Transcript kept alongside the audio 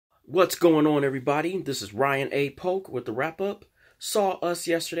What's going on, everybody? This is Ryan A. Polk with the wrap up. Saw Us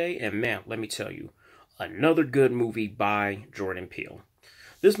yesterday, and man, let me tell you, another good movie by Jordan Peele.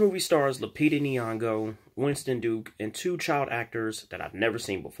 This movie stars Lupita Nyong'o, Winston Duke, and two child actors that I've never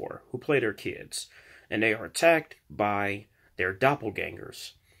seen before who play their kids, and they are attacked by their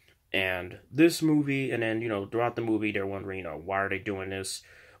doppelgangers. And this movie, and then throughout the movie, they're wondering, why are they doing this?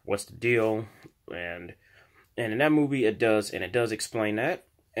 What's the deal? And in that movie, it does explain that.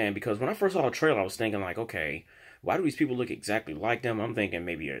 And because when I first saw the trailer, I was thinking like, okay, why do these people look exactly like them? I'm thinking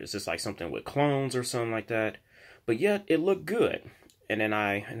maybe it's just like something with clones or something like that. But yet it looked good. And then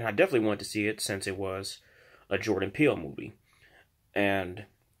I definitely wanted to see it since it was a Jordan Peele movie. And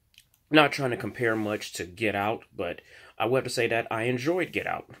not trying to compare much to Get Out, but I would have to say that I enjoyed Get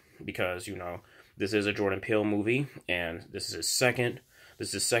Out because, this is a Jordan Peele movie and this is his second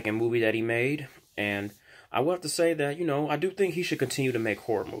movie that he made, and I will have to say that, I do think he should continue to make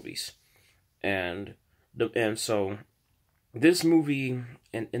horror movies. And so this movie,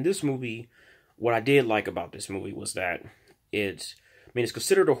 in this movie, what I did like about this movie was that it's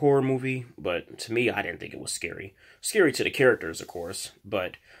considered a horror movie, but to me, I didn't think it was scary. Scary to the characters, of course,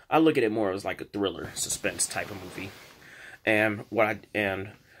 but I look at it more as like a thriller, suspense type of movie. And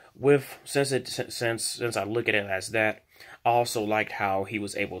since I look at it as that, I also liked how he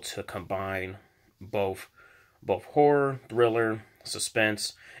was able to combine both horror, thriller,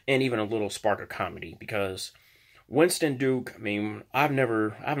 suspense, and even a little spark of comedy. Because Winston Duke, I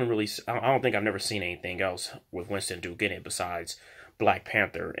don't think I've never seen anything else with Winston Duke in it besides Black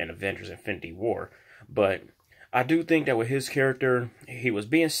Panther and Avengers Infinity War. But I do think that with his character, he was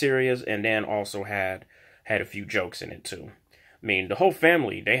being serious and then also had a few jokes in it too. The whole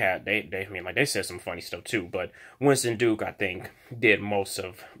family, they said some funny stuff too, but Winston Duke, I think, was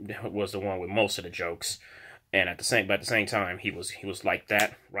the one with most of the jokes. And at the same time, he was like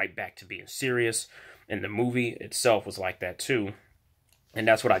that, right back to being serious. And the movie itself was like that too. And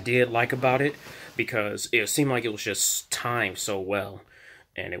that's what I did like about it, because it seemed like it was just timed so well.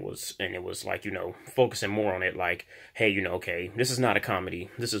 And it was like, focusing more on it like, hey, okay, this is not a comedy.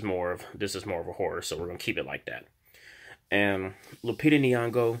 This is more of a horror, so we're gonna keep it like that. And Lupita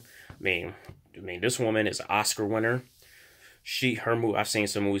Nyong'o, this woman is an Oscar winner. I've seen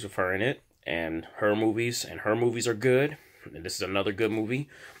some movies with her in it, and her movies are good. And this is another good movie.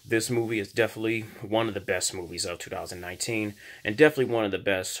 This movie is definitely one of the best movies of 2019, and definitely one of the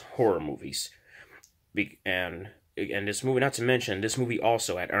best horror movies. And this movie, not to mention, this movie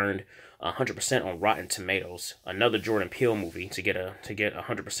also had earned 100% on Rotten Tomatoes. Another Jordan Peele movie to get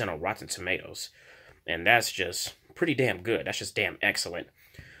 100% on Rotten Tomatoes, and that's just pretty damn good. That's just damn excellent.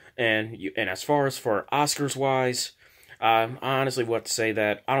 And as far as for Oscars wise, I honestly want to say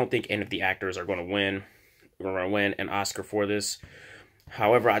that I don't think any of the actors are going to win an Oscar for this.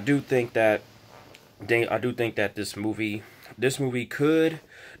 However, I do think that this movie could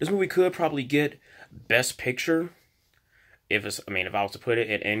probably get Best Picture if I was to put it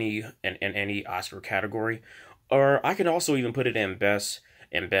in any Oscar category, or I can also even put it in best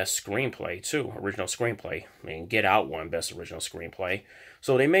screenplay too, original screenplay. Get Out won Best Original Screenplay,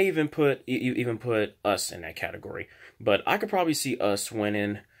 so they may even put Us in that category. But I could probably see Us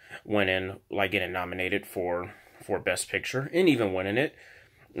winning, like getting nominated for Best Picture and even winning it,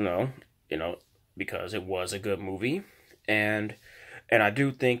 because it was a good movie, and I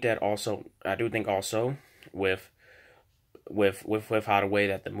do think also with how the way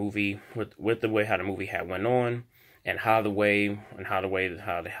that the movie with the way how the movie had went on. And how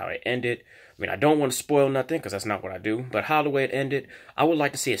it ended. I don't want to spoil nothing because that's not what I do. But how the way it ended, I would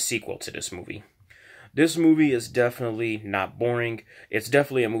like to see a sequel to this movie. This movie is definitely not boring. It's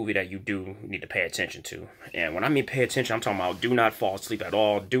definitely a movie that you do need to pay attention to. And when I mean pay attention, I'm talking about do not fall asleep at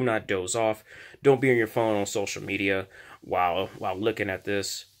all. Do not doze off. Don't be on your phone on social media while looking at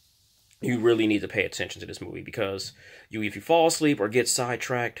this. You really need to pay attention to this movie, because if you fall asleep or get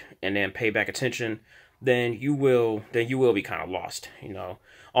sidetracked and then pay back attention, then you will be kind of lost,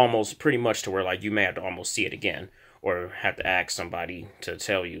 almost pretty much to where like you may have to almost see it again or have to ask somebody to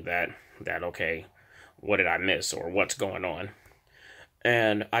tell you that okay, what did I miss or what's going on.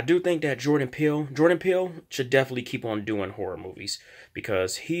 And I do think that Jordan Peele should definitely keep on doing horror movies,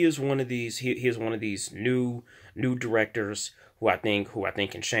 because he is one of these new directors who I think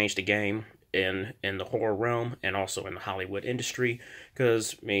can change the game in the horror realm and also in the Hollywood industry.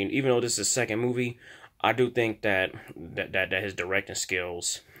 Because even though this is his second movie, I do think that his directing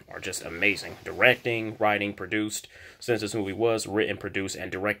skills are just amazing. Directing, writing, produced, since this movie was written, produced,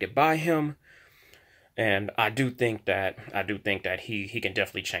 and directed by him. And I do think that he can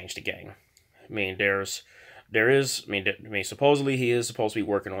definitely change the game. There's there is, I mean, supposedly he is supposed to be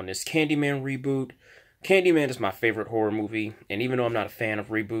working on this Candyman reboot. Candyman is my favorite horror movie, and even though I'm not a fan of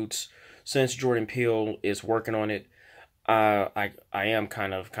reboots, since Jordan Peele is working on it, I am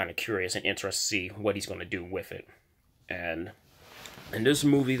kind of curious and interested to see what he's going to do with it. And in this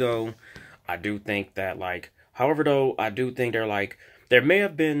movie, though, I do think that however, though, I do think there may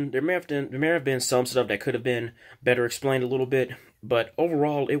have been some stuff that could have been better explained a little bit, but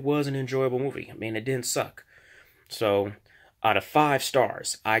overall, it was an enjoyable movie. I mean, it didn't suck. So, out of 5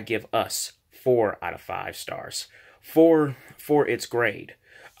 stars, I give Us 4 out of 5 stars. For its grade,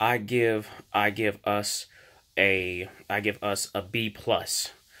 I give Us a B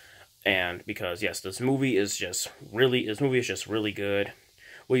plus. And because yes, this movie is just really good.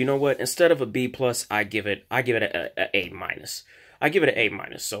 Well, you know what? Instead of a B plus, I give it a A minus. I give it an A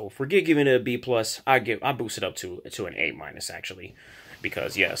minus. So forget giving it a B plus. I boost it up to an A minus actually,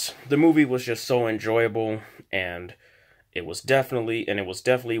 because yes, the movie was just so enjoyable, and it was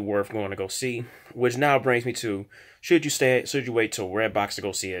definitely worth going to go see. Which now brings me to, should you wait till Redbox to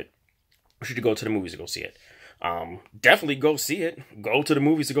go see it, or should you go to the movies to go see it? Definitely go see it. Go to the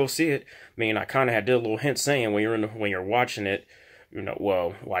movies to go see it. I mean, I kind of did a little hint saying when you're watching it, you know,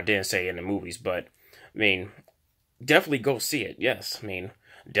 well, I didn't say in the movies, but I mean, definitely go see it. Yes, I mean,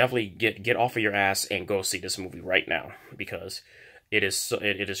 definitely get off of your ass and go see this movie right now, because it is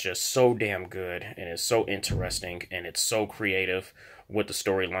just so damn good, and it's so interesting, and it's so creative with the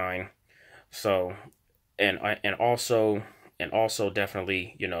storyline. So, and also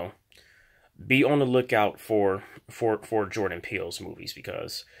definitely, you know, be on the lookout for Jordan Peele's movies,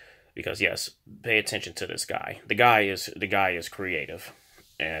 because yes, pay attention to this guy. The guy is creative.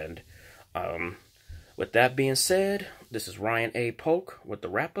 And with that being said, this is Ryan A. Polk with the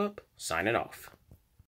wrap up, signing off.